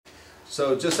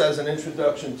So just as an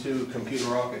introduction to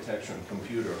computer architecture and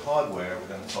computer hardware, we're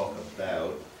going to talk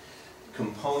about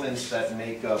components that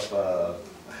make up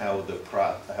how the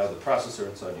processor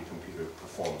inside your computer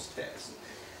performs tasks.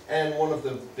 And one of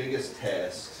the biggest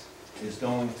tasks is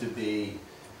going to be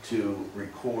to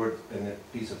record a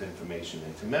piece of information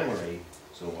into memory,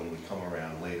 so when we come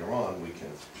around later on, we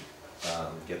can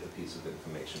get the piece of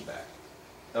information back.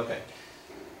 Okay,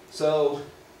 so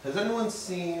has anyone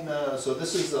seen, so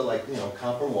this is like,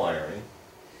 copper wiring,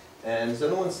 and has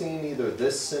anyone seen either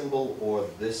this symbol or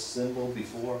this symbol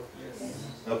before? Yes.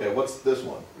 Okay, what's this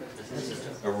one?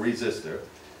 Resistor. A resistor.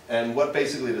 And what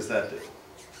basically does that do?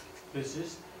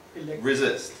 Resist.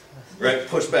 Resist, right?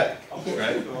 Push back,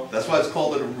 right? That's why it's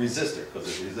called a resistor, because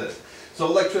it resists. So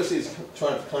electricity is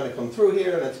trying to kind of come through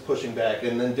here, and it's pushing back,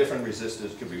 and then different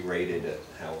resistors can be rated at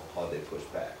how hard they push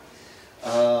back.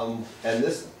 And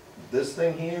this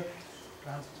thing here,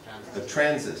 a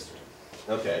transistor.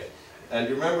 Okay, and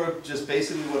you remember just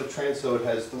basically what a transistor, so it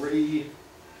has three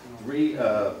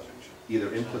either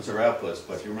inputs or outputs,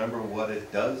 but you remember what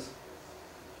it does?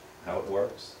 How it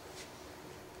works?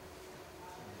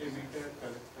 Emitter,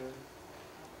 collector.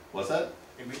 What's that?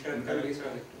 Emitter, Base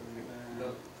collector.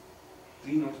 The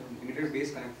three nodes, emitter,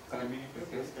 base, connector.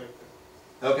 Emitter, base, collector.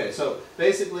 Okay, so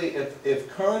basically if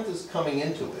current is coming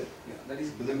into it, Yeah, that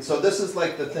is. so this is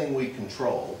like the thing we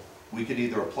control. We could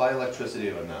either apply electricity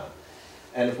or not.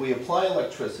 And if we apply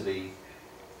electricity,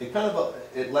 it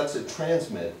it lets it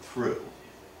transmit through.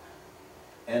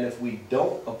 And if we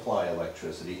don't apply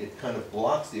electricity, it kind of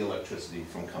blocks the electricity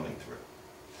from coming through.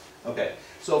 Okay,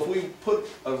 so if we put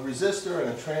a resistor and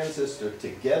a transistor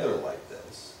together like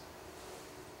this,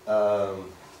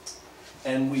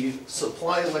 and we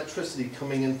supply electricity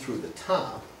coming in through the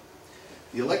top,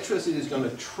 the electricity is going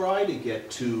to try to get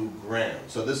to ground.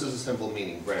 So this is a simple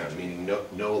meaning ground, meaning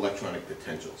no electronic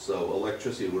potential. So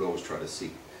electricity would always try to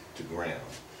seek to ground.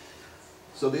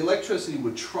 So the electricity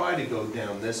would try to go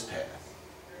down this path.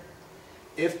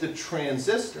 If the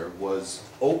transistor was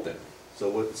open,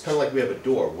 so it's kind of like we have a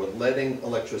door, we're letting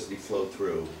electricity flow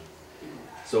through.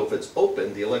 So if it's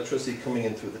open, the electricity coming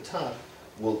in through the top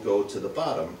will go to the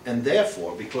bottom, and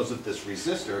therefore, because of this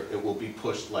resistor, it will be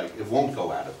pushed like, it won't go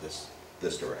out of this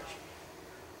direction,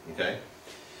 okay?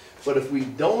 But if we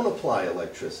don't apply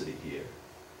electricity here,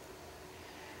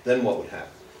 then what would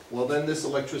happen? Well, then this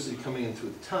electricity coming in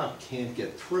through the top can't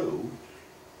get through,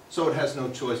 so it has no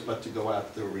choice but to go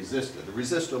out the resistor. The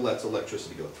resistor lets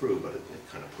electricity go through, but it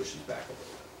kind of pushes back a little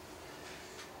bit.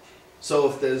 So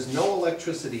if there's no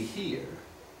electricity here,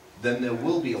 then there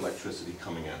will be electricity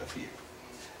coming out of here,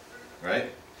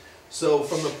 right? So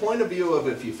from the point of view of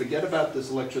if you forget about this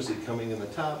electricity coming in the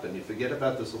top and you forget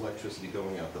about this electricity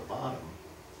going out the bottom,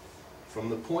 from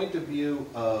the point of view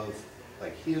of,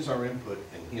 like, here's our input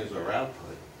and here's our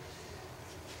output,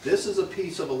 this is a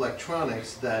piece of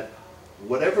electronics that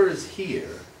whatever is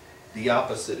here, the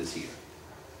opposite is here.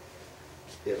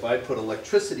 If I put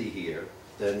electricity here,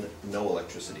 then no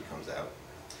electricity comes out.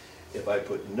 If I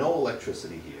put no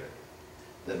electricity here,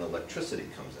 then electricity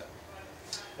comes out.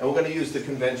 And we're going to use the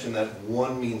convention that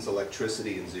 1 means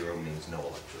electricity and 0 means no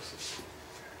electricity.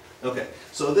 Okay,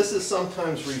 so this is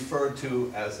sometimes referred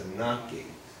to as a NOT gate.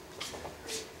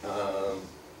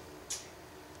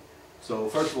 So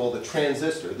first of all, the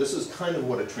transistor, this is kind of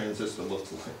what a transistor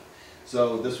looks like.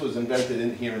 So this was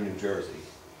invented here in New Jersey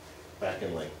back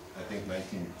in, like, I think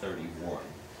 1931.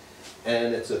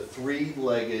 And it's a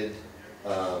 3-legged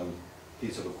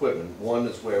piece of equipment. One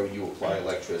is where you apply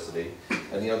electricity,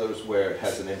 and the other is where it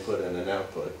has an input and an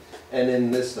output. And in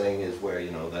this thing is where,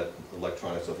 that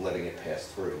electronics of letting it pass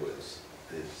through is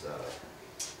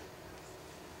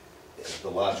the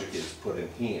logic is put in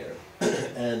here.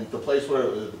 And the place where,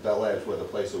 the Bel Air is where the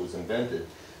place it was invented,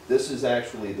 this is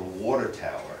actually the water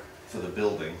tower for the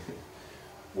building,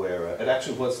 where, it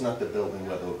actually was not the building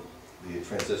where the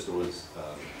transistor was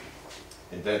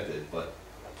invented, but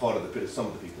part of some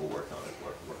of the people who worked on it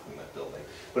worked in that building.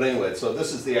 But anyway, so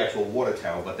this is the actual water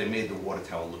tower, but they made the water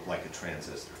tower look like a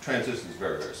transistor. A transistor is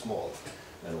very, very small,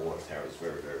 and the water tower is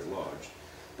very, very large.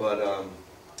 But,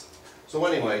 so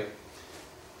anyway,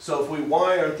 so if we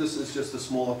wire, this is just a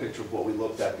smaller picture of what we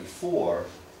looked at before,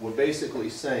 we're basically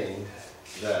saying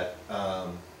that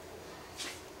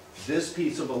this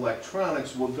piece of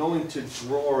electronics, we're going to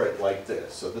draw it like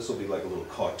this. So this will be like a little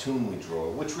cartoon we draw,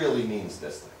 which really means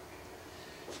this thing.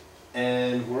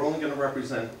 And we're only going to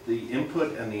represent the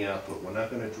input and the output. We're not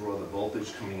going to draw the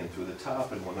voltage coming in through the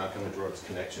top, and we're not going to draw its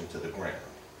connection to the ground.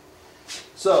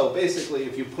 So basically,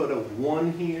 if you put a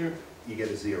 1 here, you get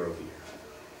a 0 here.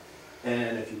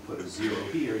 And if you put a 0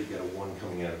 here, you get a 1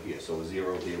 coming out of here. So a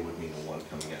 0 here would mean a 1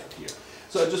 coming out of here.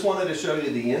 So I just wanted to show you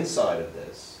the inside of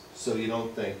this, so you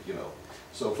don't think, you know.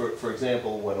 So for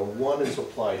example, when a 1 is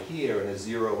applied here and a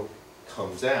 0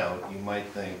 comes out, you might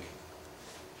think,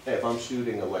 hey, if I'm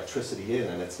shooting electricity in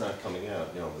and it's not coming out,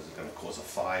 you know, is it going to cause a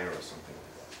fire or something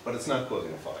like that? But it's not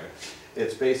causing a fire.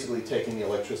 It's basically taking the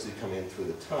electricity coming in through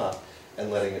the top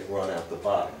and letting it run out the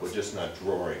bottom. We're just not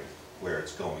drawing where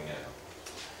it's going out.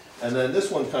 And then this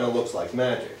one kind of looks like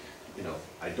magic. You know,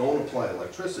 I don't apply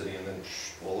electricity and then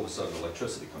all of a sudden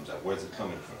electricity comes out. Where's it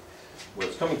coming from? Where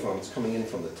it's coming in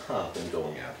from the top and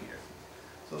going out here.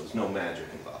 So there's no magic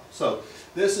involved. So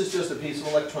this is just a piece of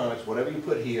electronics. Whatever you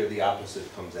put here, the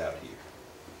opposite comes out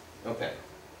here. Okay.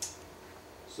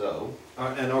 So,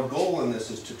 and our goal in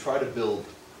this is to try to build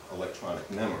electronic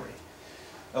memory.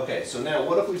 Okay, so now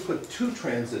what if we put two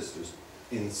transistors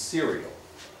in serial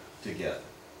together?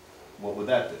 What would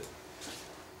that do?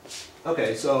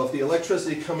 Okay, so if the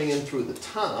electricity coming in through the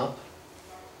top,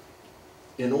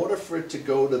 in order for it to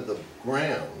go to the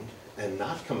ground and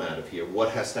not come out of here,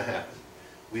 what has to happen?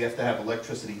 We have to have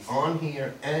electricity on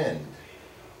here and,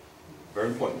 very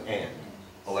important, and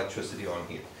electricity on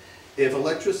here. If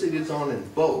electricity is on in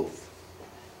both,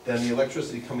 then the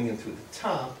electricity coming in through the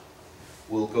top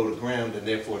will go to ground and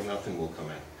therefore nothing will come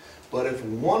out. But if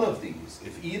one of these,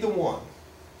 if either one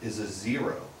is a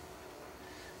 0,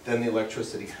 then the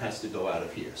electricity has to go out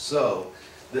of here. So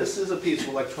this is a piece of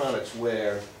electronics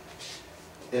where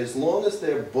as long as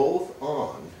they're both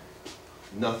on,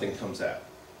 nothing comes out.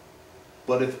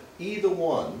 But if either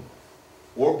one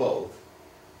or both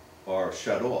are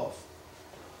shut off,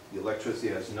 the electricity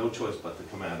has no choice but to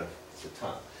come out of the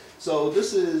top. So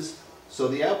this is, so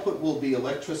the output will be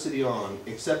electricity on,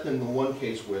 except in the one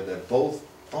case where they're both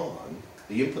on,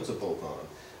 the inputs are both on,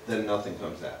 then nothing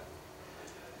comes out.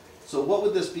 So what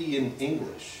would this be in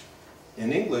English?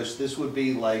 In English, this would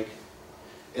be like,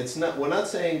 it's not, we're not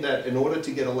saying that in order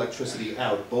to get electricity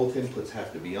out, both inputs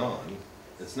have to be on.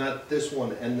 It's not this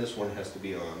one and this one has to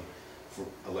be on for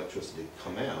electricity to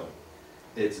come out.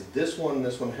 It's this one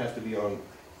has to be on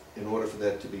in order for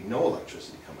there to be no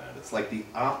electricity come out. It's like the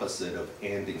opposite of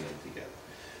ANDing them together.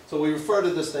 So we refer to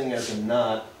this thing as a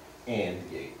NOT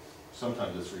AND gate.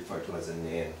 Sometimes it's referred to as a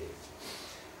NAND gate.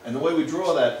 And the way we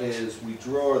draw that is we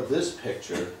draw this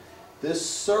picture. This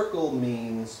circle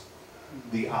means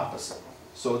the opposite.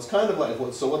 So it's kind of like,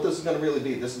 so what this is going to really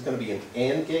be, this is going to be an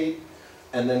AND gate,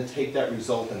 and then take that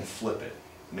result and flip it.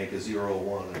 Make a 0,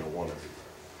 1, and a 1 or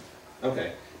 0.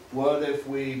 Okay, what if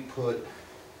we put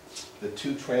the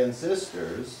two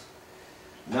transistors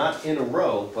not in a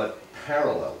row, but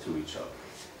parallel to each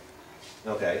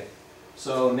other? Okay,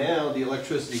 so now the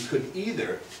electricity could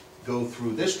either go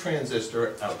through this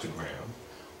transistor out to ground,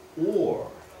 or,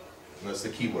 and that's the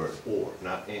key word, or,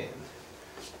 not and,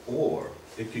 or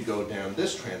it could go down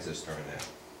this transistor and out.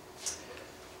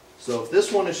 So if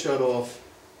this one is shut off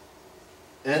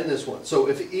and this one, so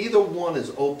if either one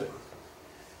is open,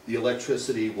 the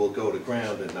electricity will go to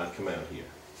ground and not come out here.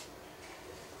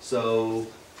 So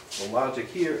the logic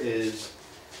here is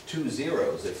two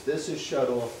zeros. If this is shut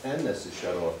off and this is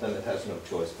shut off, then it has no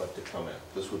choice but to come out.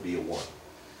 This would be a 1.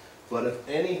 But if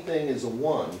anything is a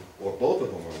 1, or both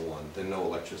of them are 1, then no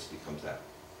electricity comes out.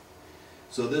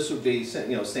 So this would be,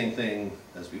 you know, same thing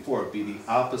as before. It would be the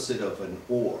opposite of an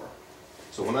OR.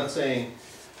 So we're not saying,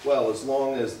 well, as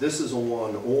long as this is a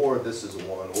 1, or this is a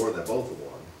 1, or they're both a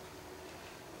 1,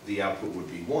 the output would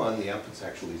be 1, the output's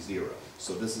actually 0.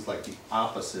 So this is like the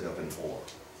opposite of an OR.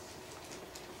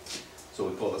 So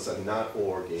we call this a not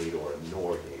OR gate or a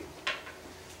NOR gate.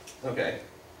 Okay.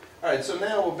 All right, so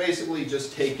now we're basically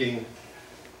just taking,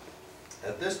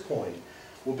 at this point,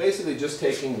 we're basically just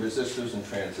taking resistors and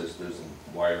transistors and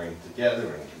wiring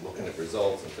together and looking at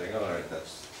results and saying, all right,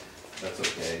 that's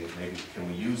okay, maybe can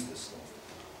we use this thing?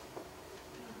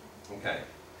 Okay.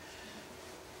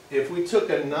 If we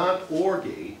took a not OR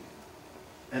gate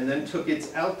and then took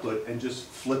its output and just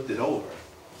flipped it over,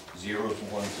 zeros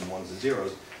and ones and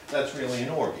zeros, that's really an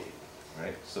OR gate,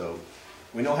 right? So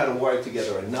we know how to wire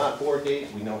together a not OR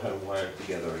gate, we know how to wire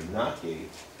together a NOT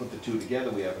gate, put the two together,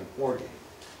 we have an OR gate.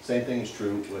 Same thing is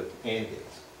true with AND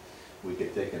gates. We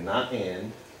could take a NOT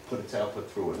AND, put its output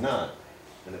through a NOT,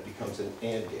 and it becomes an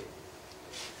AND gate.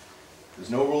 There's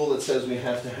no rule that says we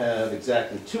have to have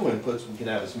exactly 2 inputs, we can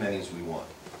have as many as we want.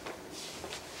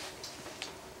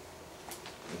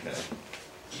 Okay.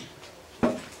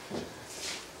 Wow,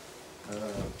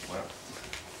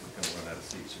 we're going to run out of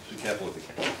seats, so be careful with the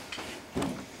camera.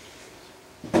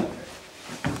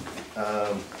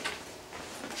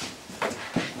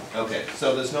 Okay. Okay,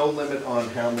 so there's no limit on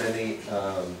how many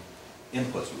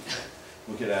inputs we can have.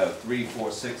 We could have 3,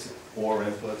 4, 6 OR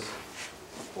inputs.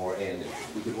 or and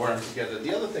inputs. We could wire them together.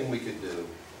 The other thing we could do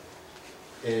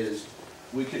is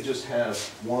we could just have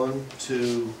 1,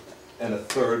 2, and a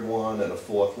third one, and a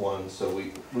fourth one, so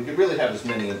we could really have as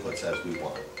many inputs as we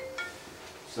want.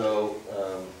 So,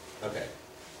 okay.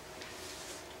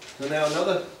 So now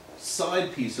another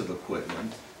side piece of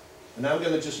equipment, and now I'm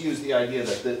going to just use the idea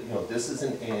that this is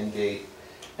an AND gate,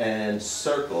 and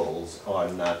circles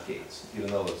are not gates,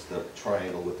 even though it's the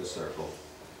triangle with the circle.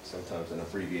 Sometimes an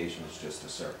abbreviation is just a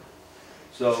circle.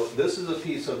 So this is a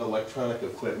piece of electronic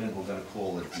equipment we're going to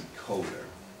call a decoder.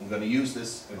 I'm going to use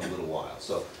this in a little while.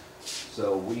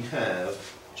 So we have,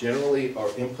 generally our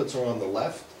inputs are on the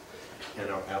left and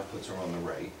our outputs are on the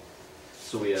right.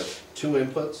 So we have 2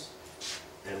 inputs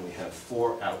and we have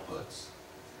 4 outputs.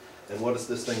 And what is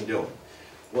this thing doing?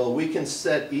 Well, we can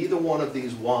set either one of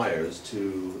these wires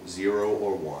to 0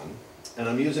 or 1. And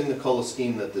I'm using the color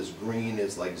scheme that this green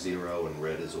is like 0 and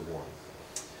red is a 1.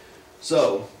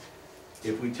 So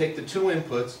if we take the 2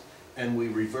 inputs and we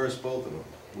reverse both of them,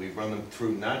 we run them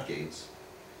through NOT gates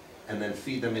and then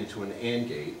feed them into an AND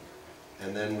gate,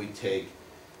 and then we take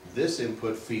this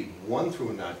input, feed one through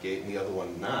a NOT gate and the other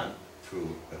one not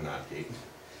through a NOT gate,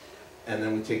 and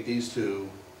then we take these 2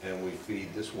 and we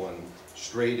feed this one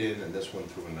straight in and this one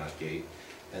through a NOT gate,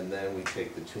 and then we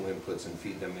take the 2 inputs and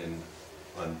feed them in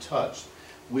untouched.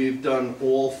 We've done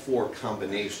all 4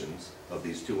 combinations of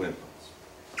these 2 inputs.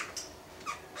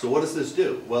 So what does this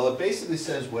do? Well, it basically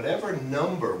says whatever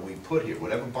number we put here,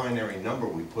 whatever binary number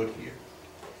we put here,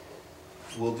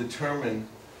 will determine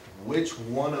which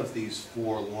one of these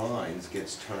 4 lines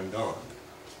gets turned on.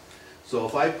 So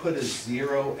if I put a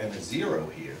 0 and a 0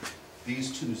 here,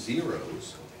 these 2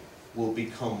 zeros will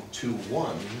become 2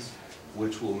 ones,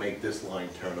 which will make this line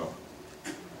turn on.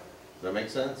 Does that make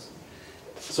sense?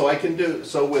 So I can do,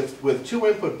 so with 2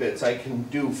 input bits, I can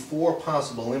do 4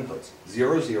 possible inputs: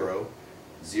 0, 0,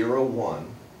 0,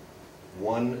 1,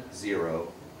 1,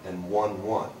 0, and 1,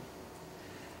 1.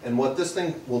 And what this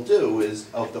thing will do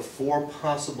is, of the 4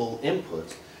 possible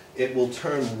inputs, it will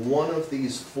turn one of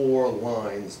these 4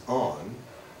 lines on,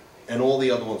 and all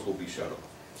the other ones will be shut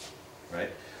off,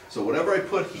 right? So whatever I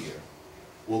put here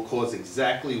will cause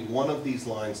exactly one of these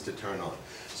lines to turn on.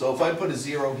 So if I put a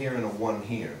 0 here and a 1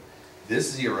 here,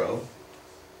 this 0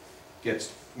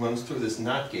 runs through this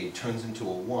NOT gate, turns into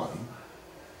a 1,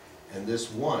 and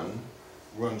this 1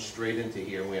 runs straight into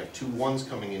here, and we have 2 1s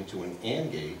coming into an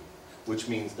AND gate, which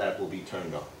means that will be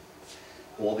turned on.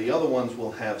 All the other ones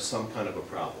will have some kind of a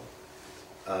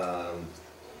problem.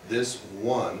 This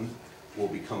 1 will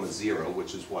become a 0,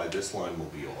 which is why this line will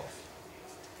be off.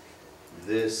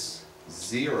 This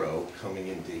 0 coming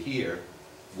into here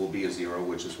will be a 0,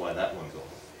 which is why that one's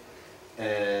off.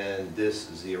 And this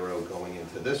 0 going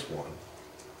into this one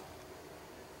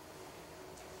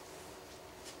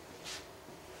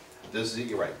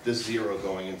you're right, this 0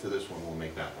 going into this one will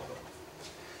make that one off.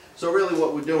 So really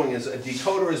what we're doing is, a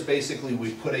decoder is basically,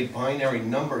 we put a binary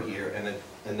number here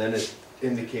and then it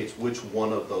indicates which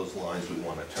one of those lines we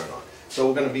want to turn on. So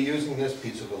we're going to be using this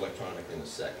piece of electronic in a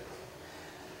second.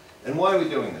 And why are we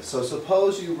doing this? So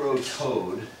suppose you wrote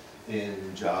code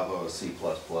in Java or C++,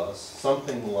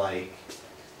 something like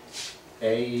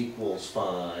A equals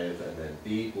 5, and then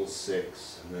B equals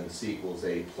 6, and then C equals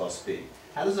A plus B.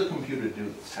 How does a computer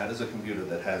do this? How does a computer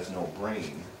that has no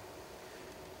brain,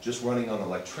 just running on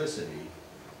electricity,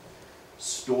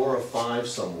 store a 5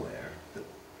 somewhere,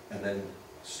 and then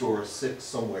store a 6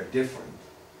 somewhere different,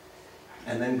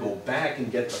 and then go back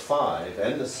and get the 5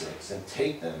 and the 6 and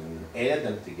take them and add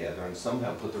them together and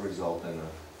somehow put the result in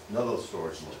another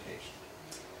storage location?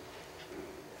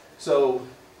 So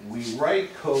we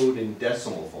write code in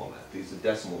decimal format. These are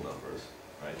decimal numbers,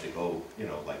 right? They go,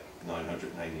 like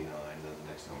 999, then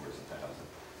the next number is 1,000,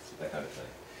 that kind of thing.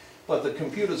 But the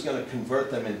computer's going to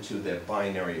convert them into their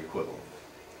binary equivalent,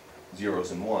 zeros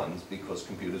and ones, because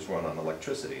computers run on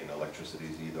electricity, and electricity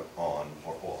is either on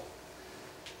or off.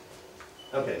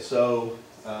 Okay, so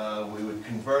we would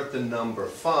convert the number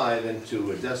 5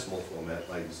 into a decimal format,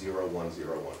 like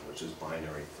 0101, which is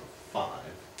binary for 5.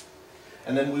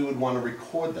 And then we would want to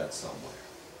record that somewhere.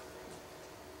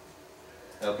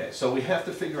 Okay, so we have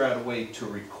to figure out a way to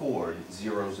record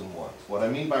zeros and ones. What I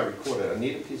mean by record it, I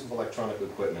need a piece of electronic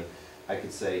equipment. I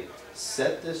could say,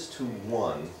 set this to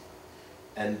 1,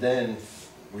 and then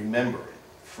remember it,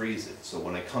 freeze it. So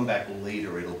when I come back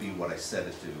later, it'll be what I set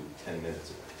it to 10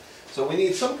 minutes ago. So we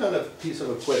need some kind of piece of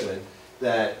equipment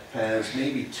that has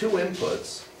maybe 2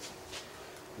 inputs.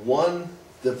 One,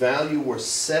 the value we're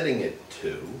setting it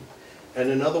to, and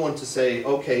another one to say,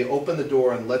 okay, open the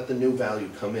door and let the new value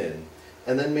come in.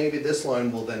 And then maybe this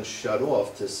line will then shut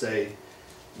off to say,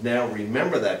 Now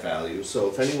remember that value,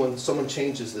 so if someone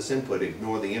changes this input,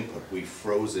 ignore the input. We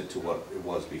froze it to what it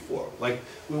was before. Like,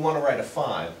 we want to write a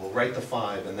 5, we'll write the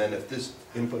 5, and then if this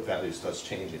input value starts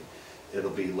changing, it'll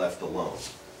be left alone.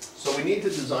 So we need to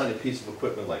design a piece of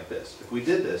equipment like this. If we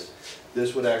did this,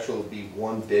 this would actually be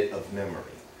 1 bit of memory.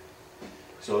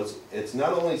 So it's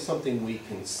not only something we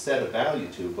can set a value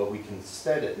to, but we can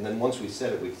set it, and then once we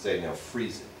set it, we can say, now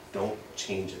freeze it. Don't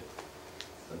change it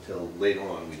until later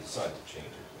on we decide to change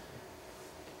it.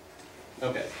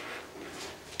 Okay.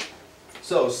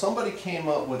 So somebody came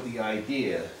up with the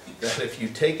idea that if you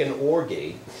take an OR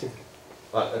gate,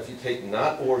 if you take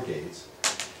not OR gates,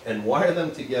 and wire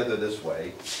them together this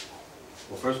way,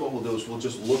 well, first what we'll do is we'll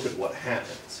just look at what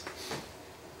happens.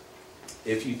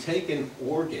 If you take an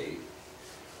OR gate,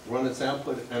 run its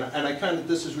output, and I kind of,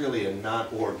 this is really a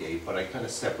not OR gate, but I kind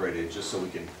of separated it just so we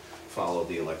can follow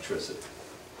the electricity.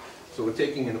 So we're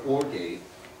taking an OR gate,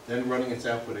 then running its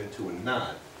output into a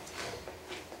NOT,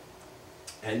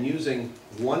 and using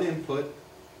one input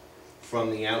from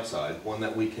the outside, one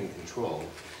that we can control,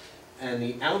 and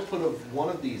the output of one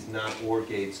of these NOT OR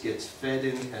gates gets fed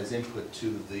in as input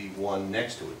to the one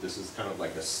next to it. This is kind of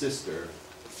like a sister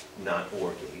NOT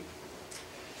OR gate.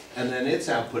 And then its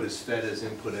output is fed as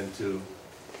input into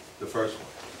the first one.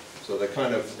 So they're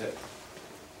kind of,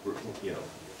 you know,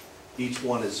 each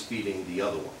one is feeding the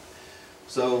other one.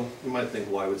 So you might think,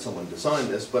 why would someone design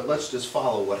this? But let's just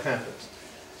follow what happens.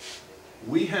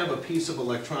 We have a piece of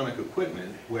electronic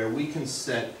equipment where we can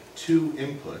set 2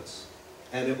 inputs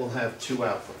and it will have 2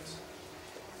 outputs.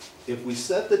 If we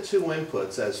set the 2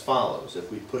 inputs as follows, if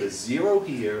we put a 0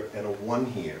 here and a 1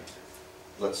 here,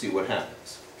 let's see what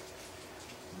happens.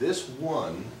 This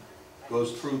 1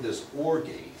 goes through this OR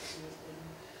gate.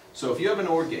 So if you have an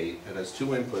OR gate that has 2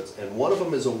 inputs and one of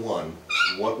them is a 1,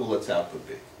 what will its output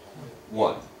be?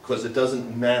 1, because it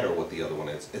doesn't matter what the other one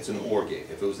is. It's an OR gate.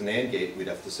 If it was an AND gate, we'd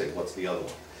have to say, what's the other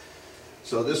one?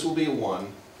 So this will be a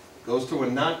 1, goes through a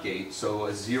NOT gate, so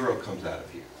a 0 comes out of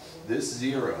here. This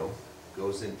 0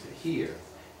 goes into here,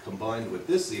 combined with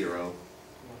this 0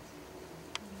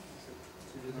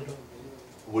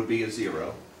 would be a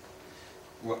 0.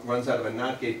 Runs out of a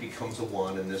NOT gate, becomes a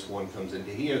 1, and this 1 comes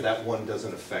into here. That 1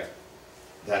 doesn't affect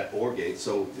that OR gate.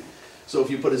 So if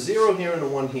you put a 0 here and a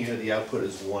 1 here, the output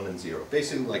is 1 and 0.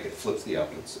 Basically like it flips the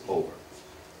outputs over,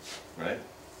 right?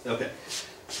 Okay.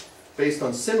 Based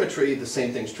on symmetry, the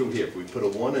same thing's true here. If we put a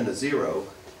 1 and a 0,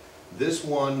 this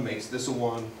 1 makes this a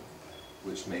 1,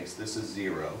 which makes this a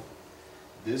 0.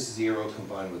 This 0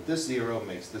 combined with this 0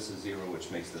 makes this a 0,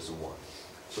 which makes this a 1.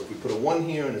 So if we put a 1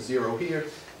 here and a 0 here,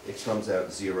 it comes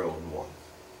out 0 and 1.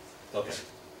 Okay,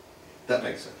 that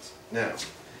makes sense. Now,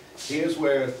 here's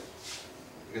where,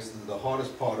 I guess the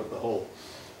hardest part of the whole,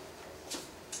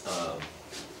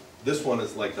 this one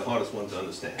is like the hardest one to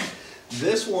understand.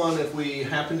 This one, if we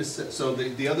happen to set, so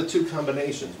the other 2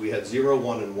 combinations, we had 0,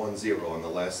 1 and 1, 0 on the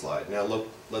last slide. Now look,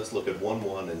 let's look at 1,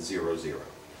 1 and 0, 0.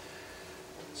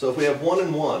 So if we have 1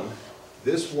 and 1,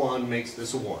 this 1 makes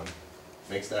this a 1,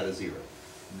 makes that a 0.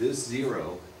 This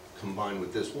 0 combined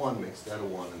with this 1 makes that a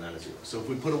 1 and that a 0. So if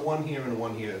we put a 1 here and a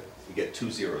 1 here, we get 2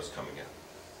 zeros coming out.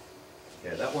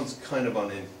 Yeah, that one's kind of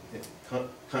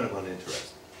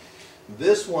uninteresting.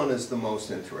 This one is the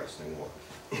most interesting one.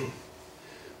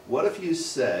 What if you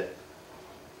set,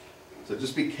 so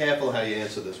just be careful how you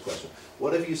answer this question.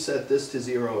 What if you set this to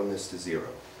 0 and this to 0?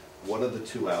 What are the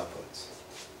 2 outputs?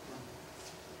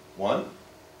 1?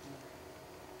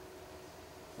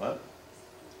 What?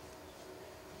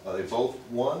 Are they both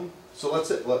 1? So let's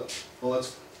say, well,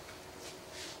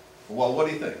 what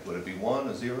do you think? Would it be 1,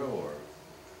 a 0, or?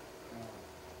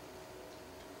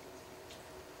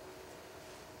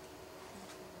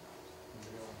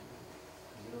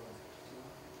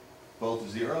 Both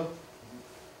 0?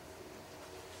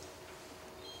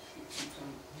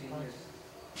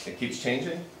 It keeps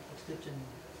changing?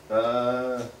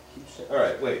 All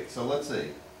right, wait, so let's see.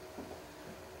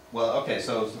 Well, okay,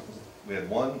 so we had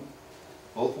 1,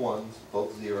 both 1s,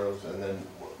 both 0s, and then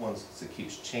once it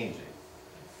keeps changing.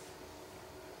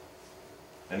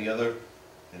 Any other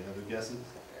guesses?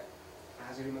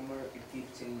 As you remember, it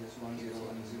keeps changing, 1, 0,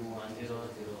 1, 0, 1, 0, 0.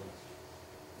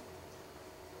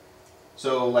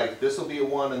 So like this will be a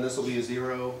 1 and this will be a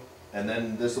 0, and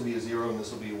then this will be a 0 and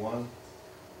this will be a 1.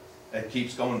 It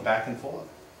keeps going back and forth.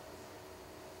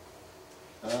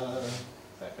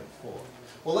 Back and forth.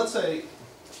 Well, let's say,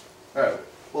 all right,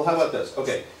 well, how about this?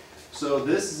 Okay, so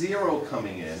this 0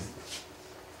 coming in,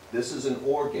 this is an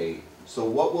OR gate, so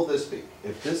what will this be?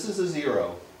 If this is a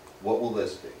 0, what will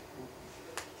this be?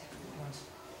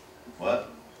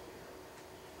 What?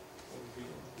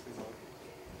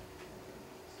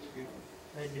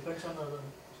 It depends on the other.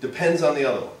 Depends on the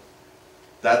other one.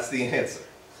 That's the answer.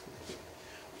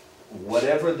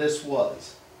 Whatever this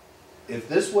was. If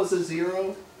this was a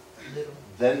 0, Zero.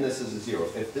 then this is a 0.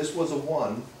 If this was a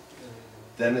 1,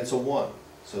 then it's a 1.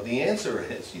 So the answer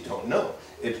is, you don't know.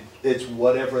 It's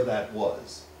whatever that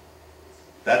was.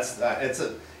 That's, it's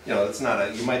a, you know, it's not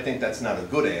a, you might think that's not a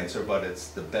good answer, but it's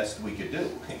the best we could do.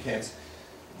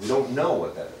 We don't know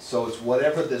what that is. So it's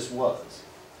whatever this was.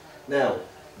 Now,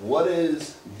 what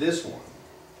is this one?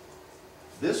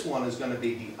 This one is going to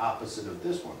be the opposite of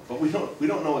this one. But we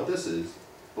don't know what this is,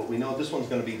 but we know this one's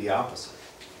going to be the opposite.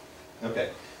 Okay.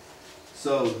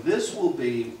 So this will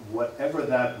be whatever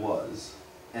that was,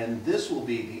 and this will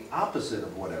be the opposite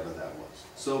of whatever that was.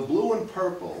 So blue and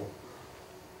purple,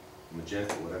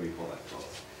 magenta, whatever you call that color,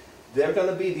 they're going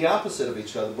to be the opposite of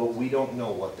each other, but we don't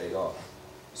know what they are.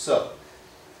 So,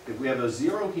 if we have a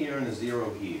 0 here and a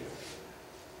 0 here,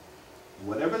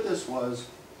 whatever this was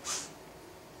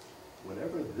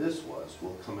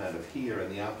will come out of here,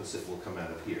 and the opposite will come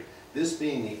out of here. This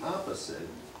being the opposite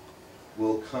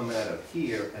will come out of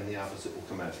here, and the opposite will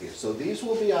come out of here. So these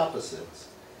will be opposites.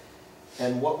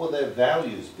 And what will their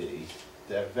values be?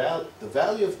 The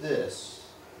value of this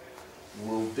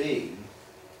will be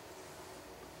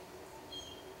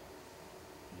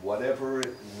whatever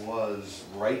it was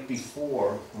right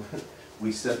before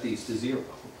we set these to 0.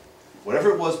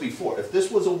 Whatever it was before. If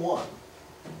this was a 1,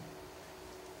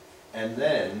 and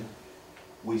then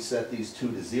we set these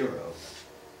 2 to 0,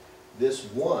 this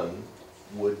 1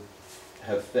 would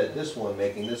have fed this one,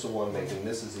 making this a 1, making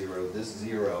this a 0. This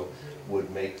 0 would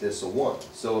make this a 1.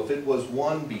 So if it was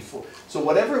 1 before, so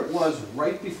whatever it was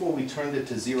right before we turned it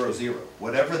to 0, 0,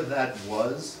 whatever that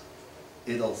was,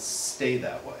 it'll stay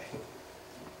that way.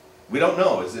 We don't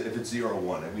know if it's 0 or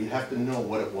 1, we have to know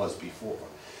what it was before.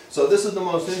 So this is the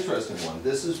most interesting one.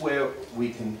 This is where we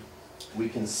can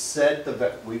set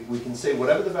we can say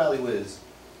whatever the value is,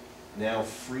 now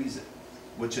freeze it,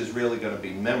 which is really going to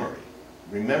be memory.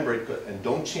 Remember it, and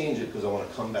don't change it because I want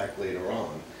to come back later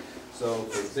on. So,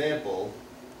 for example,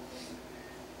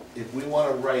 if we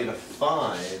want to write a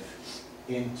 5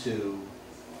 into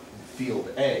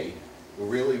field A, we're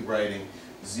really writing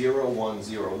 0, 1,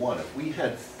 0, 1. If we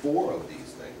had 4 of these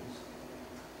things,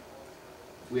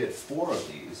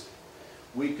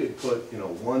 we could put,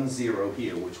 1, 0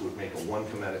 here, which would make a 1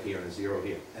 come out of here and a 0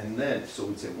 here. And then, so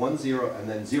we'd say 1, 0, and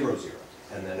then 0, 0,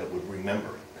 and then it would remember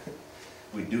it.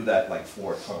 We'd do that like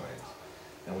 4 times,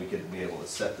 and we could be able to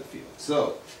set the field.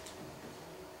 So,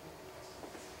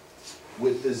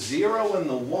 with the 0 and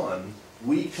the 1,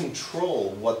 we control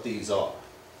what these are.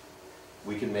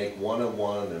 We can make 1 a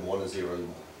 1 and 1 a 0.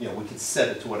 We can set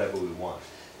it to whatever we want.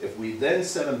 If we then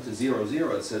set them to 0,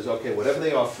 0, it says, okay, whatever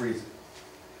they are, freeze it.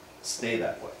 Stay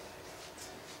that way.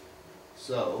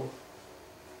 So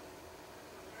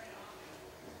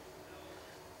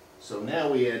now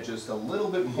we add just a little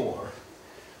bit more.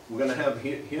 We're going to have,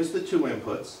 here's the 2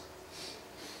 inputs,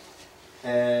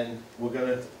 and we're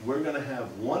going to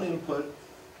have one input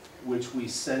which we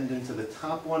send into the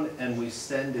top one, and we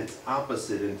send its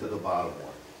opposite into the bottom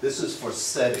one. This is for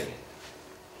setting it.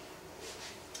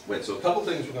 Wait, so a couple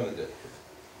things we're going to do.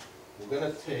 We're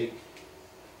going to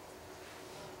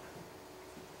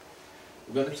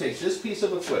take this piece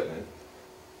of equipment.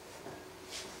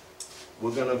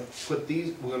 We're going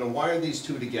to wire these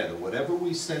 2 together. Whatever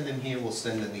we send in here, we'll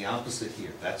send in the opposite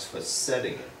here. That's for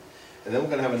setting it. And then we're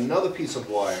going to have another piece of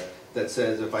wire that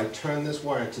says if I turn this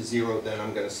wire to 0, then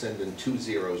I'm going to send in 2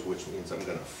 zeros, which means I'm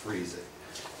going to freeze it.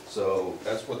 So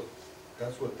that's what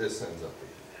this ends up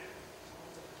being.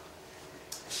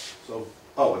 So,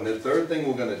 oh, and the third thing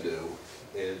we're going to do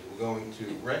is we're going to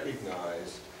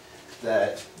recognize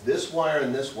that this wire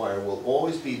and this wire will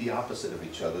always be the opposite of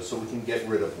each other, so we can get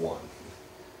rid of one.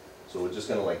 So we're just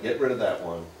going to get rid of that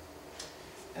one,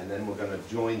 and then we're going to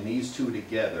join these 2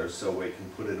 together so we can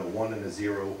put in a 1 and a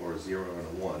 0 or a 0 and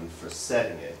a 1 for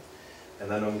setting it. And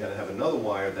then I'm going to have another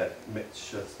wire that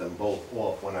shuts them both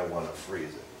off when I want to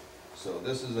freeze it. So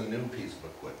this is a new piece of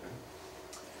equipment.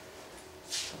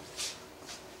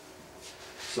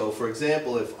 So for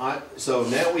example, so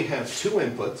now we have 2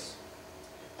 inputs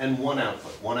and 1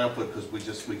 output. 1 output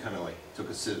because we kind of took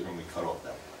a scissor and we cut off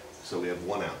that one. So we have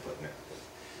 1 output now.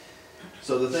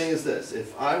 So the thing is this,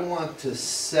 if I want to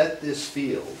set this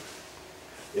field,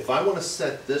 if I want to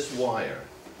set this wire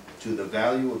to the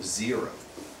value of 0,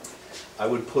 I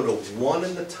would put a 1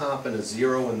 in the top and a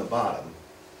 0 in the bottom.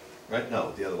 Right?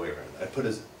 No, the other way around. I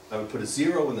would put a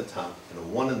 0 in the top and a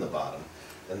 1 in the bottom,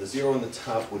 and the 0 in the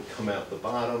top would come out the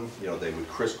bottom, they would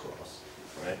crisscross,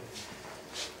 right?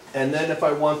 And then if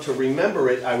I want to remember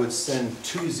it, I would send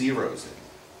 2 zeros in.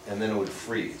 and then it would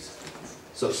freeze.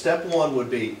 So step one would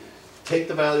be, take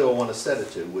the value I want to set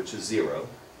it to, which is 0,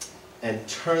 and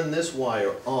turn this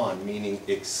wire on, meaning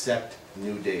accept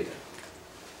new data.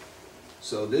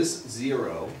 So this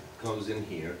 0 goes in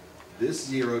here, this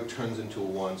 0 turns into a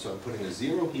 1, so I'm putting a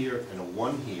 0 here and a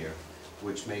 1 here,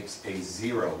 which makes a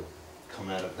 0 come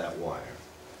out of that wire.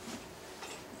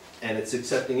 And it's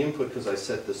accepting input because I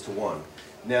set this to 1.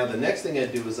 Now the next thing I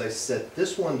do is I set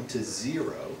this one to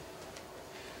 0,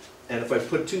 and if I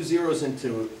put 2 zeros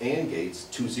into AND gates,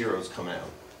 2 zeros come out.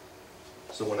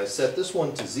 So when I set this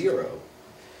one to 0,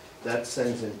 that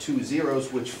sends in 2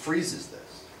 zeros, which freezes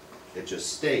this. It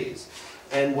just stays.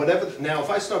 And whatever, now if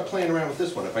I start playing around with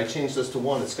this one, if I change this to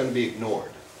 1, it's going to be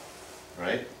ignored,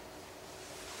 right?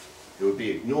 It would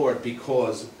be ignored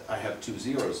because I have 2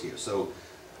 zeros here. So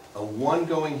a 1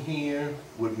 going here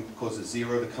would cause a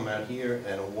 0 to come out here,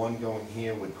 and a 1 going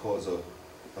here would cause a,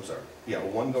 a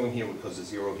 1 going here would cause a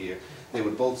 0 here. They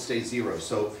would both stay 0.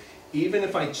 So even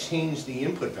if I change the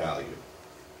input value,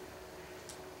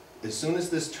 as soon as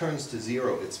this turns to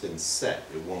 0, it's been set.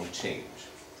 It won't change.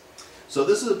 So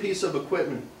this is a piece of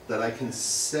equipment that I can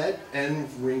set and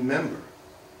remember.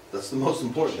 That's the most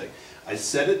important thing. I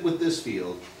set it with this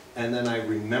field, and then I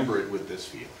remember it with this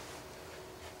field.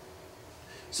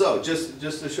 So just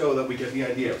to show that we get the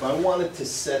idea, if I wanted to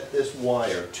set this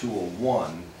wire to a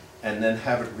 1 and then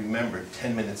have it remembered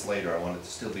 10 minutes later, I want it to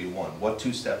still be 1, what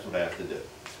 2 steps would I have to do?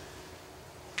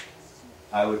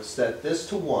 I would set this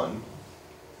to 1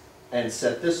 and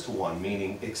set this to 1,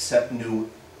 meaning accept a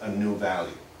new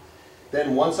value.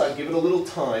 Then once I give it a little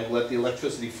time, let the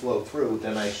electricity flow through,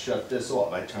 then I shut this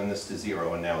off. I turn this to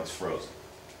 0 and now it's frozen.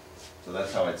 So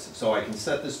that's how so I can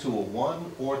set this to a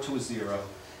 1 or to a 0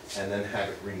 and then have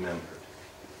it remembered.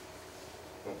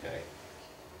 Okay.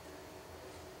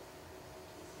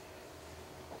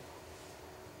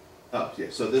 Oh, yeah,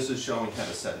 so this is showing how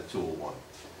to set it to a 1.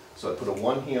 So I put a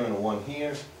 1 here and a 1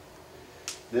 here.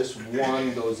 This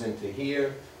 1 goes into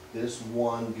here. This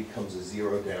 1 becomes a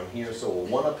 0 down here. So a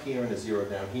 1 up here and a 0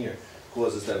 down here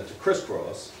causes them to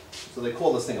crisscross. So they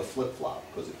call this thing a flip-flop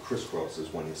because it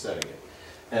crisscrosses when you're setting it.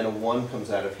 And a 1 comes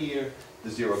out of here. The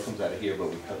 0 comes out of here, but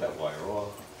we cut that wire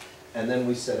off. And then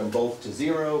we set them both to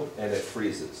 0, and it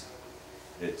freezes.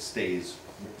 It stays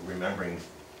remembering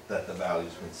that the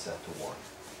value's been set to 1.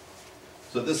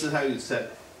 So this is how you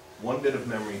set one bit of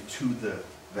memory to the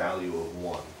value of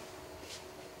 1.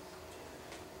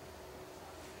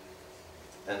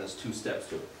 And there's 2 steps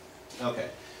to it. Okay.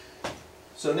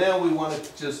 So now we want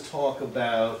to just talk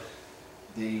about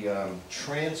the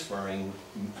transferring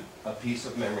a piece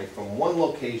of memory from one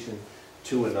location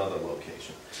to another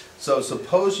location. So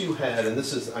suppose you had, and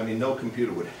this is, I mean, no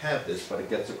computer would have this, but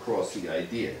it gets across the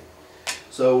idea.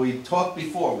 So we talked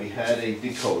before, we had a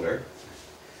decoder.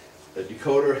 The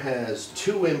decoder has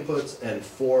 2 inputs and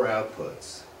 4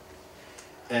 outputs.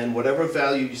 And whatever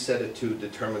value you set it to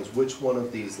determines which one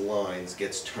of these lines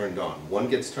gets turned on. One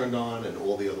gets turned on and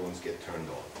all the other ones get turned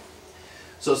on.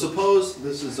 So suppose,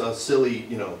 this is a silly,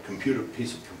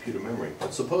 piece of computer memory,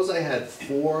 but suppose I had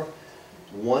 4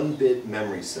 1-bit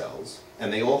memory cells,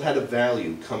 and they all had a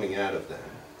value coming out of them.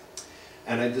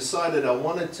 And I decided I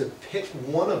wanted to pick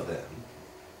one of them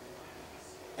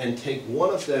and take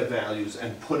one of their values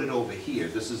and put it over here.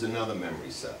 This is another memory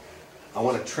cell. I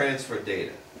want to transfer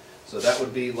data. So that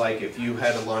would be like if you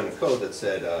had a line of code that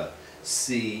said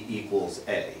C equals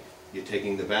A. You're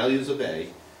taking the values of A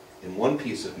in one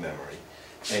piece of memory,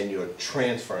 and you're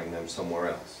transferring them somewhere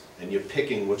else. And you're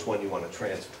picking which one you want to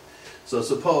transfer. So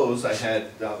suppose I had,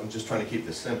 I'm just trying to keep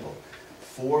this simple,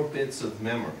 4 bits of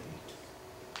memory,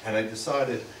 and I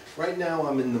decided right now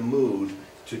I'm in the mood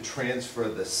to transfer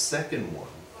the second one.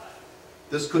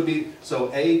 This could be,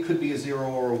 so A could be a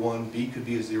 0 or a 1, B could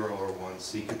be a 0 or a 1,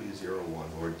 C could be a 0 or 1,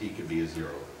 or D could be a 0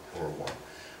 or a 1.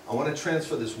 I want to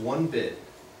transfer this 1 bit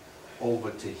over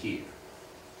to here.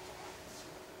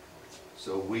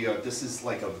 So this is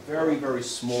like a very, very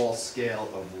small scale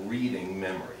of reading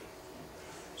memory.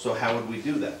 So how would we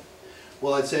do that?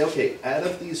 Well, I'd say, okay, out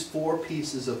of these 4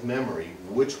 pieces of memory,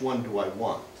 which one do I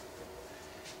want?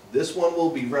 This one will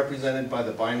be represented by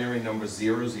the binary number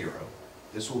 0, 0.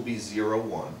 This will be 0,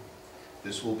 1.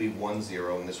 This will be 1,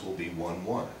 0, and this will be 1,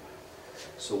 1.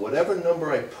 So whatever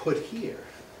number I put here,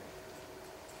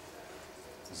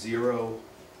 0,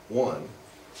 1,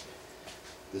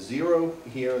 the 0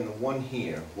 here and the 1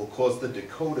 here will cause the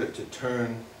decoder to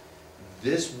turn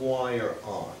this wire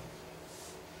on.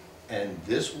 And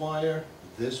this wire,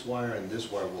 and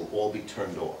this wire will all be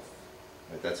turned off.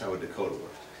 Right? That's how a decoder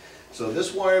works. So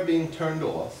this wire being turned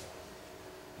off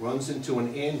runs into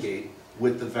an AND gate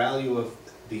with the value of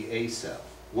the A cell.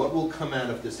 what will come out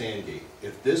of this AND gate?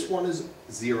 If this one is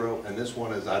 0 and this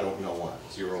one is, I don't know what,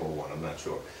 0 or 1, I'm not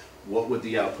sure, what would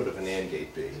the output of an AND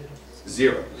gate be?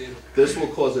 0. This will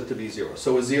cause it to be 0.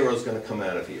 So a 0 is going to come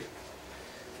out of here.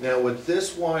 Now with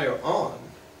this wire on,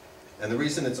 and the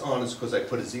reason it's on is because I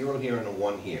put a 0 here and a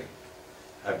 1 here.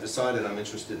 I've decided I'm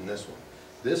interested in this one.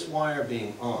 This wire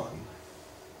being on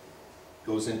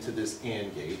goes into this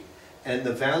AND gate, and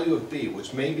the value of B,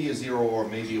 which may be a 0 or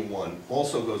maybe a 1,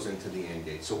 also goes into the AND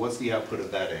gate. So what's the output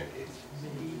of that AND gate?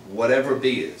 Whatever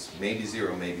B is, maybe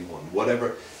 0, maybe 1,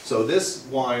 whatever. So this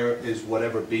wire is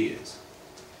whatever B is.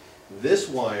 This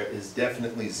wire is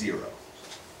definitely 0.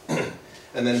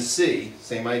 And then C,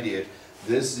 same idea,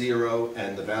 this 0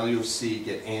 and the value of C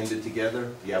get ANDed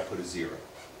together, the output is 0.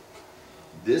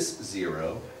 This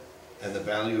 0 and the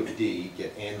value of D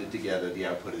get ANDed together, the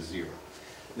output is 0.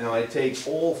 Now I take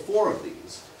all 4 of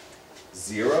these,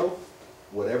 0,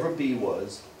 whatever B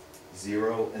was,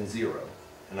 0 and 0,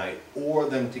 and I OR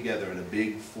them together in a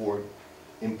big 4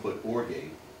 input OR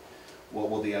gate. What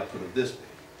will the output of this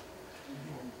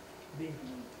be?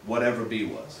 Whatever B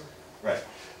was. Right.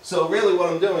 So really what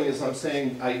I'm doing is I'm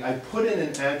saying I put in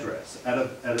an address out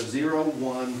of 0,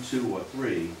 1, 2, or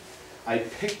 3. I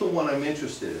pick the one I'm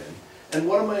interested in. And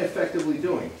what am I effectively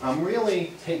doing? I'm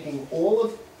really taking all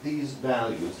of these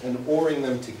values and ORing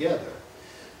them together.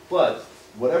 But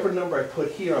whatever number I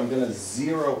put here, I'm going to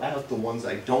 0 out the ones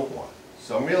I don't want.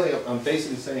 So I'm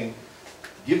basically saying,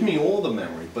 give me all the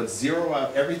memory, but 0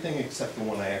 out everything except the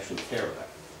one I actually care about.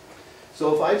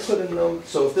 So if I put a number,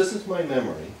 so if this is my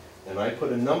memory, and I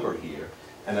put a number here,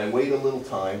 and I wait a little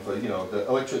time for, the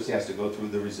electricity has to go through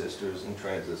the resistors and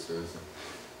transistors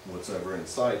and whatever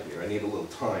inside here. I need a little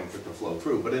time for it to flow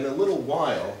through. But in a little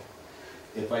while,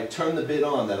 if I turn the bit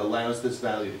on that allows this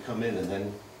value to come in and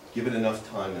then give it enough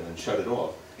time and then shut it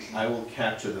off, I will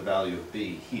capture the value of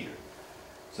B here.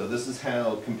 So this is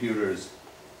how computers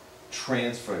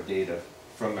transfer data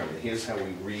from memory. Here's how we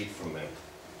read from memory.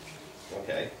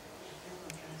 Okay?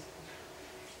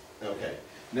 Okay.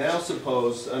 Now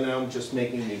suppose, now I'm just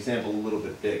making the example a little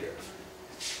bit bigger.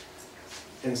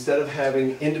 Instead of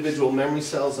having individual memory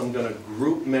cells, I'm going to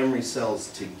group memory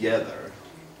cells together.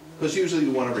 Because usually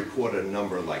you want to record a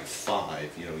number like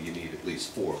 5, you need at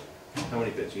least 4. How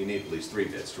many bits? You need at least 3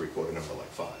 bits to record a number like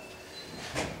 5.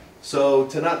 So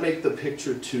to not make the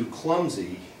picture too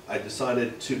clumsy, I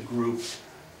decided to group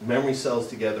memory cells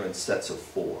together in sets of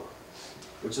 4.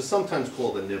 Which is sometimes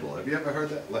called a nibble. Have you ever heard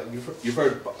that? Like you've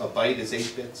heard a byte is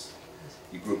 8 bits?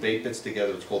 You group 8 bits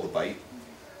together, it's called a byte.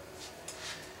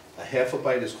 A half a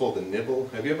byte is called a nibble.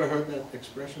 Have you ever heard that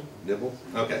expression? Nibble?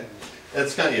 Okay.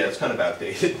 It's kind of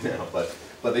outdated now, but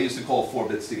they used to call 4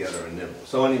 bits together a nibble.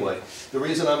 So anyway, the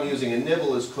reason I'm using a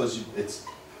nibble is because it's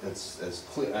as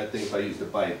clear. I think if I used a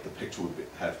byte, the picture would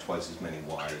have twice as many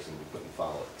wires and we couldn't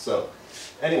follow it. So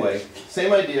anyway,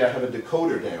 same idea. I have a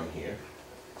decoder down here.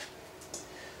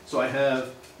 So I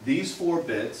have these 4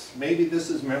 bits. Maybe this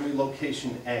is memory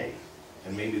location A,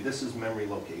 and maybe this is memory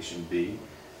location B,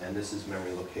 and this is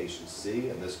memory location C,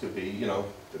 and this could be, the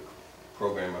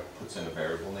programmer puts in a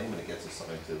variable name and it gets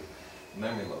assigned to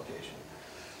memory location.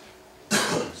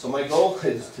 So my goal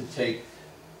is to take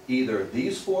either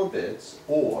these 4 bits,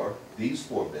 or these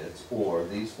 4 bits, or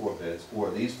these 4 bits, or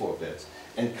these 4 bits,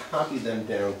 and copy them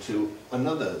down to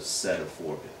another set of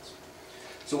 4 bits.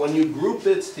 So when you group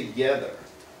bits together,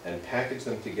 and package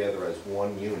them together as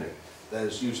one unit, that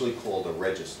is usually called a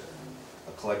register.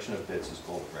 A collection of bits is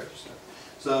called a register.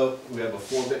 So we have a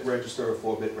 4-bit register, a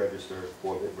 4-bit register,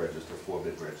 4-bit register,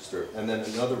 4-bit register, and then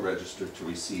another register to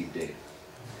receive data.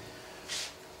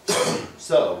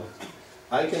 So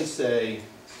I can say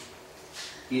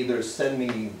either send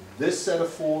me this set of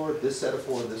 4, this set of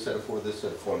 4, this set of 4, this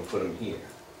set of 4, and put them here.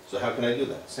 So how can I do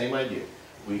that? Same idea.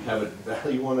 We have a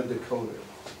value on a decoder.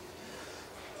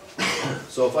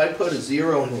 So if I put a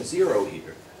 0 and a 0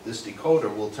 here, this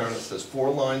decoder will turn it, there's 4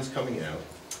 lines coming out.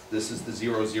 This is the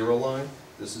 0, 0 line,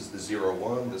 this is the 0,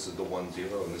 1, this is the 1,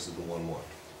 0, and this is the 1, 1.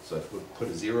 So if we put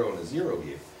a 0 and a 0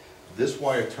 here, this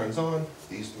wire turns on,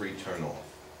 these 3 turn off.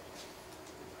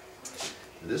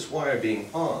 This wire being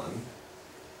on,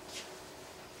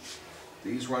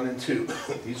 these run into,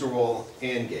 these are all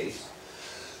AND gates.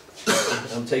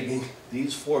 I'm taking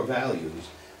these 4 values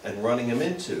and running them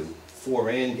into 4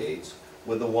 AND gates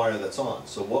with the wire that's on.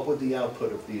 So what would the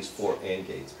output of these 4 AND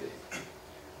gates be?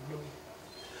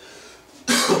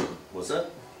 What's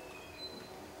that?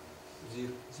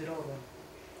 0. 0 or 1.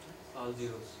 All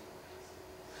zeros.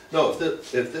 No,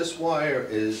 if this wire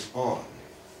is on,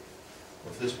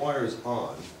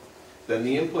 then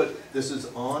the input, this is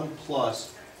on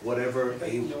plus whatever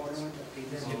A was.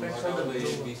 Depends on the Whatever blue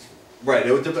A, B, one. Right,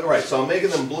 it would depend, right, so I'm making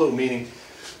them blue, meaning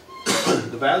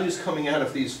the values coming out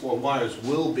of these 4 wires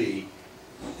will be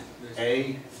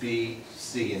A, B,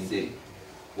 C, and D.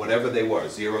 Whatever they were,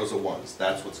 zeros or ones,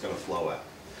 that's what's gonna flow out.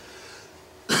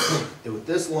 And with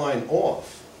this line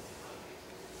off,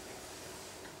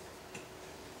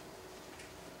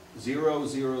 0,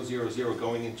 0, 0, 0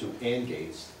 going into AND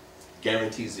gates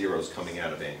guarantees zeros coming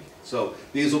out of AND gates. So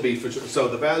these will be, for sure, so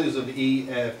the values of E,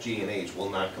 F, G, and H will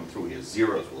not come through here,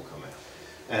 zeros will come out.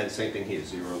 And same thing here,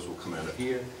 zeros will come out of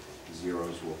here,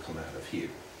 zeros will come out of here.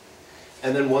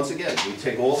 And then once again, we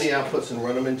take all the outputs and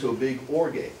run them into a big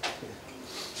OR gate.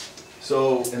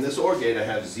 So in this OR gate, I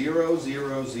have 0,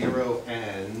 0, 0,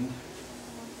 and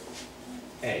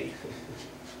A.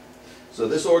 So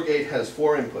this OR gate has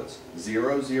 4 inputs,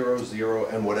 0, 0, 0,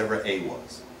 and whatever A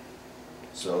was.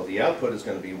 So the output is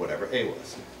going to be whatever A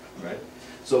was, right?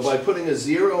 So by putting a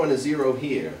 0 and a 0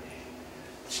 here,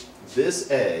 this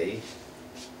A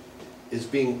is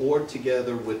being ORed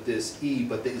together with this E,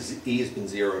 but the E has been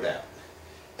zeroed out.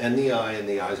 And the I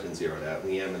has been zeroed out, and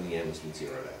the M has been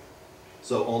zeroed out.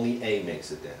 So only A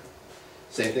makes it down.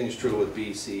 Same thing is true with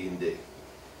B, C, and D.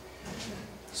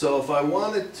 So if I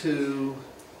wanted to,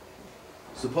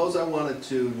 suppose I wanted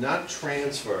to not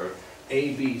transfer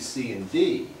A, B, C, and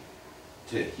D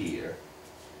to here,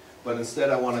 but instead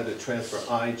I wanted to transfer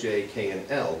I, J, K,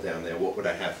 and L down there, what would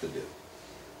I have to do?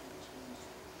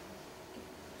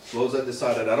 Suppose I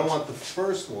decided I don't want the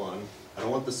first one, I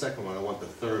don't want the second one, I want the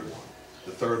third one,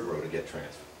 the third row to get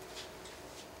transferred.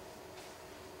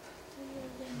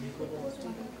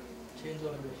 Change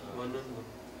order. 1 and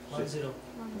 1. 1 0.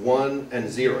 1 and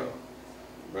 0,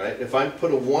 right? If I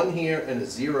put a 1 here and a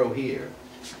 0 here,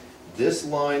 this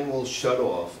line will shut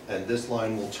off and this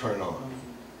line will turn on.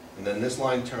 And then this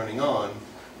line turning on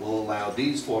will allow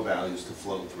these 4 values to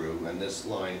flow through, and this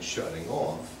line shutting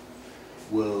off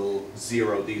will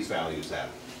zero these values out.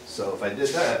 So if I did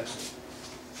that,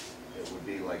 it would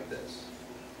be like this.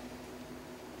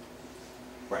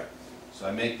 Right. So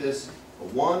I make this a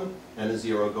 1 and a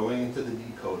 0 going into the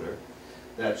decoder.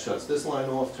 That shuts this line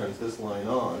off, turns this line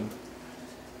on,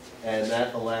 and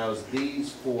that allows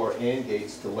these 4 AND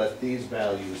gates to let these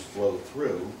values flow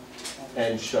through,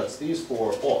 and shuts these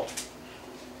 4 off.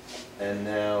 And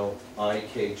now I,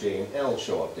 K, J, and L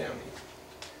show up down here.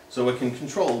 So it can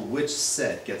control which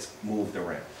set gets moved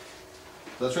around.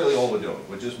 So that's really all we're doing.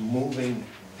 We're just moving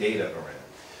data around.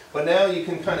 But now you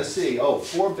can kind of see, oh,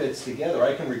 4 bits together,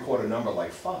 I can record a number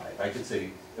like 5. I could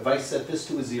say, if I set this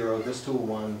to a 0, this to a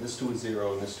 1, this to a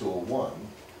 0, and this to a 1,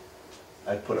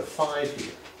 I'd put a 5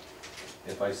 here.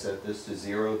 If I set this to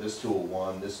 0, this to a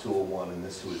 1, this to a 1, and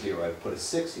this to a 0, I'd put a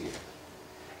 6 here.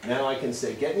 Now I can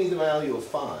say, get me the value of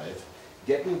 5,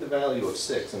 get me the value of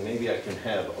 6, and maybe I can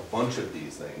have a bunch of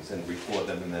these things and record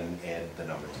them and then add the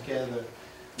number together.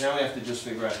 Now I have to just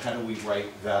figure out how do we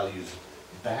write values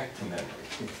back to memory,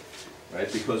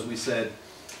 right? Because we said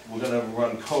we're going to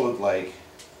run code like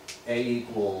A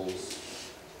equals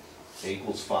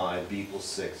 5, B equals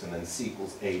 6, and then C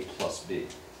equals A plus B.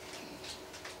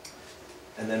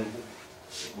 And then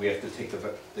we have to take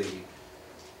the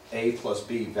A plus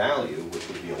B value, which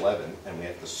would be 11, and we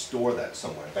have to store that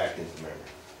somewhere back into memory.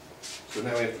 So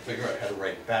now we have to figure out how to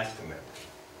write back to memory.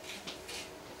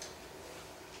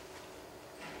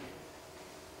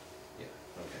 Yeah,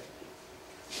 okay.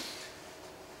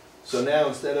 So now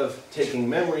instead of taking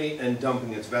memory and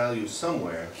dumping its value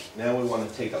somewhere, now we want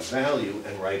to take a value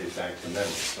and write it back to memory.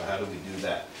 So how do we do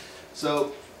that?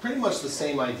 So pretty much the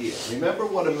same idea. Remember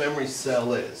what a memory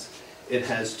cell is. It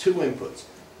has 2 inputs.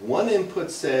 One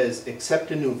input says,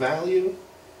 accept a new value.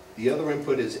 The other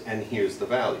input is, and here's the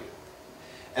value.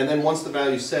 And then once the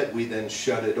value's set, we then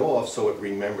shut it off so it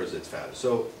remembers its value.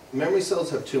 So memory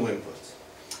cells have 2 inputs.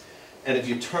 And if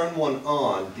you turn one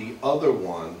on, the other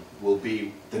one will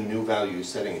be the new value you're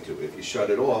setting it to. If you shut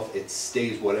it off, it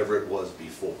stays whatever it was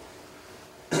before.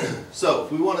 So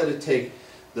if we wanted to take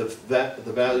the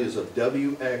values of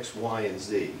W, X, Y, and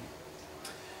Z,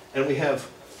 and we have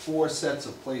 4 sets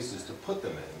of places to put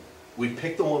them in, we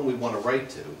pick the one we want to write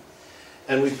to,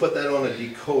 and we put that on a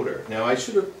decoder. Now I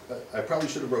probably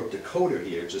should have wrote decoder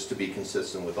here just to be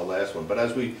consistent with the last one, but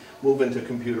as we move into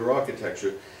computer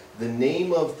architecture, the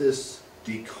name of this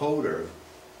decoder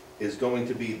is going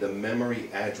to be the memory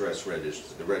address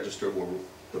register, the register,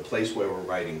 the place where we're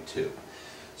writing to.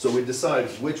 So we decide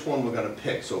which one we're going to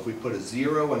pick. So if we put a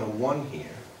 0 and a 1 here,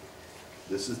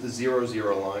 this is the 0,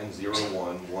 0 line, 0,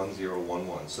 1, 1, 0, 1,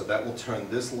 1. So that will turn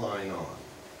this line on.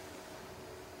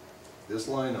 This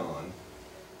line on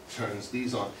turns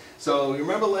these on. So you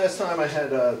remember last time I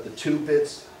had the 2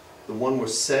 bits the one we're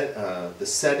set, the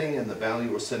setting and the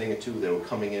value we're setting it to, they were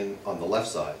coming in on the left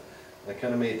side. I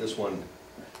kind of made this one,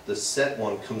 the set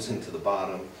one comes into the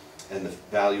bottom, and the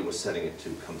value we're setting it to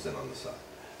comes in on the side.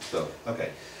 So,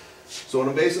 okay. So what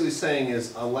I'm basically saying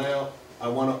is I want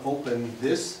to open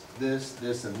this,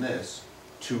 this, and this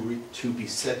to be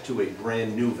set to a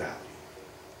brand new value.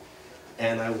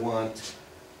 And I want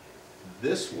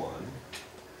this one,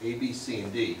 A, B, C,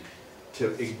 and D,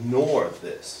 to ignore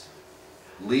this.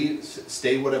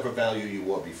 Stay whatever value you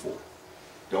were before.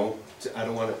 I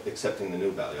don't want it accepting the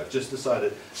new value. I've just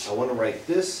decided I want to write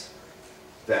this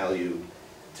value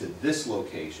to this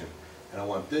location, and I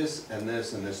want this and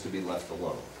this and this to be left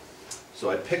alone. So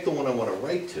I pick the one I want to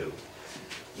write to,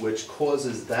 which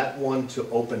causes that one to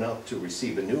open up to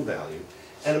receive a new value,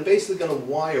 and I'm basically going to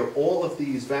wire all of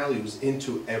these values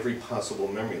into every possible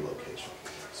memory location.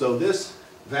 So this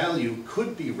value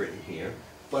could be written here,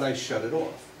 but I shut it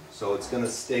off. So it's going to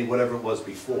stay whatever it was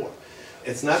before.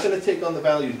 It's not going to take on the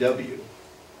value W,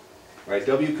 right?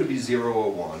 W could be 0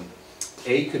 or 1.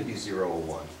 A could be 0 or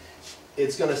 1.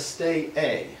 It's going to stay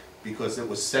A because it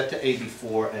was set to A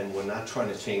before and we're not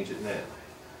trying to change it now.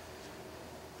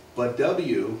 But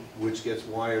W, which gets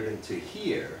wired into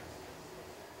here,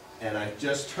 and I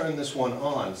just turned this one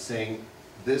on saying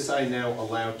this I now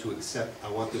allow to accept, I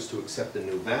want this to accept a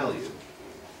new value.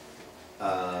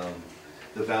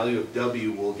 The value of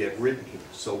W will get written here.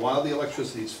 So while the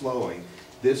electricity is flowing,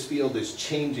 this field is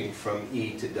changing from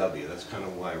E to W. That's kind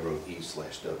of why I wrote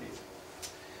E/W.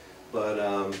 But,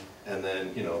 and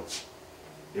then, you know,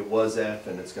 it was F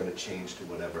and it's going to change to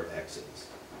whatever X is.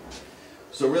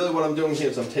 So really what I'm doing here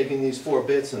is I'm taking these 4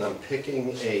 bits and I'm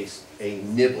picking a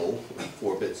nibble,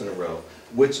 4 bits in a row,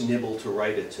 which nibble to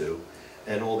write it to,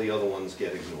 and all the other ones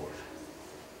get ignored.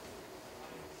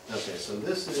 Okay, so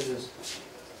this is,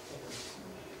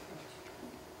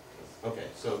 okay,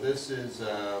 so this is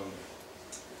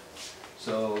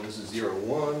 0,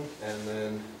 1, and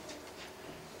then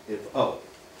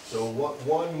so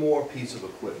one more piece of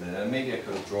equipment, and maybe I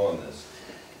could have drawn this.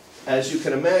 As you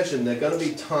can imagine, there are going to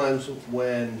be times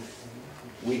when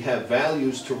we have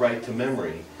values to write to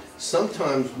memory.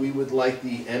 Sometimes we would like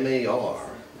the MAR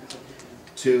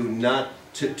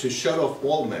to shut off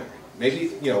all memory.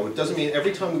 Maybe, you know, it doesn't mean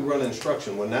every time we run an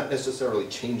instruction, we're not necessarily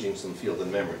changing some field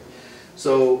in memory.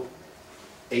 So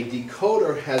a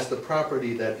decoder has the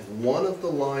property that one of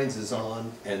the lines is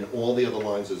on and all the other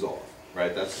lines is off,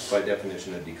 right? That's by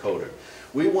definition a decoder.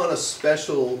 We want a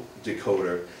special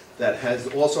decoder that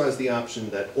also has the option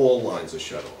that all lines are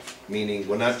shut off, meaning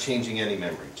we're not changing any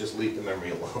memory, just leave the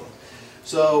memory alone.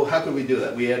 So how could we do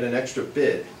that? We add an extra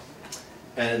bit,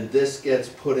 and this gets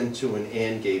put into an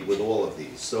AND gate with all of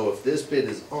these. So if this bit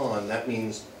is on, that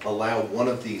means allow one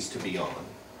of these to be on.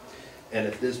 And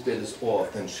if this bit is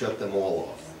off, then shut them all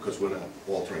off, because we're not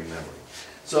altering memory.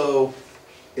 So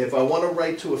if I want to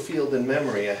write to a field in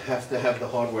memory, I have to have the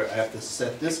hardware, I have to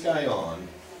set this guy on,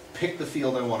 pick the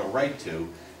field I want to write to,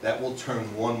 that will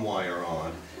turn one wire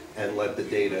on and let the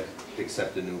data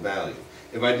accept a new value.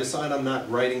 If I decide I'm not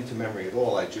writing to memory at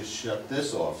all, I just shut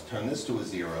this off, turn this to a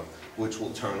 0, which will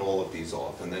turn all of these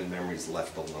off, and then memory's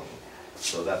left alone.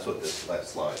 So that's what this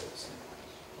last slide is.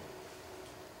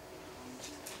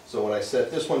 So when I set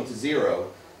this one to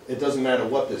 0, it doesn't matter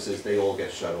what this is, they all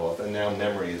get shut off, and now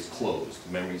memory is closed.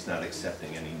 Memory's not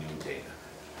accepting any new data.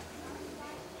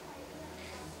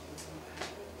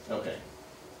 Okay.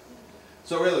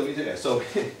 So really, we did. So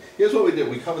here's what we did.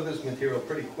 We covered this material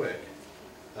pretty quick.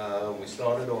 We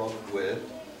started off with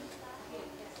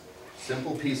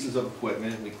simple pieces of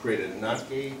equipment. We created a NOT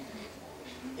gate,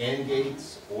 AND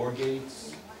gates, OR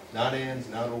gates, not ANDs,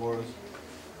 not ORs,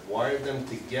 wired them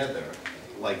together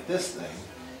like this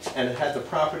thing, and it had the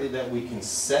property that we can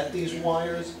set these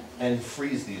wires and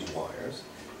freeze these wires.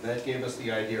 That gave us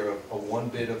the idea of a 1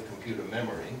 bit of computer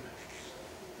memory.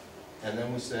 And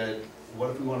then we said, what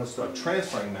if we want to start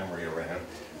transferring memory around?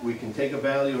 We can take a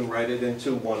value and write it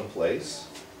into one place,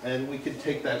 and we could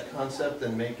take that concept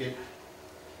and make it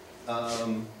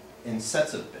in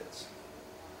sets of bits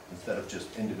instead of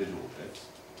just individual bits.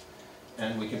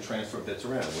 And we can transfer bits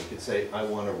around. We could say, I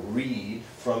want to read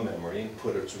from memory and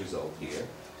put its result here.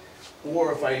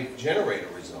 Or if I generate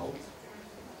a result,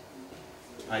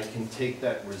 I can take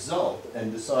that result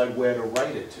and decide where to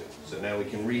write it to. So now we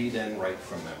can read and write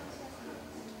from memory.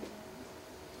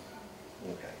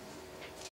 Okay.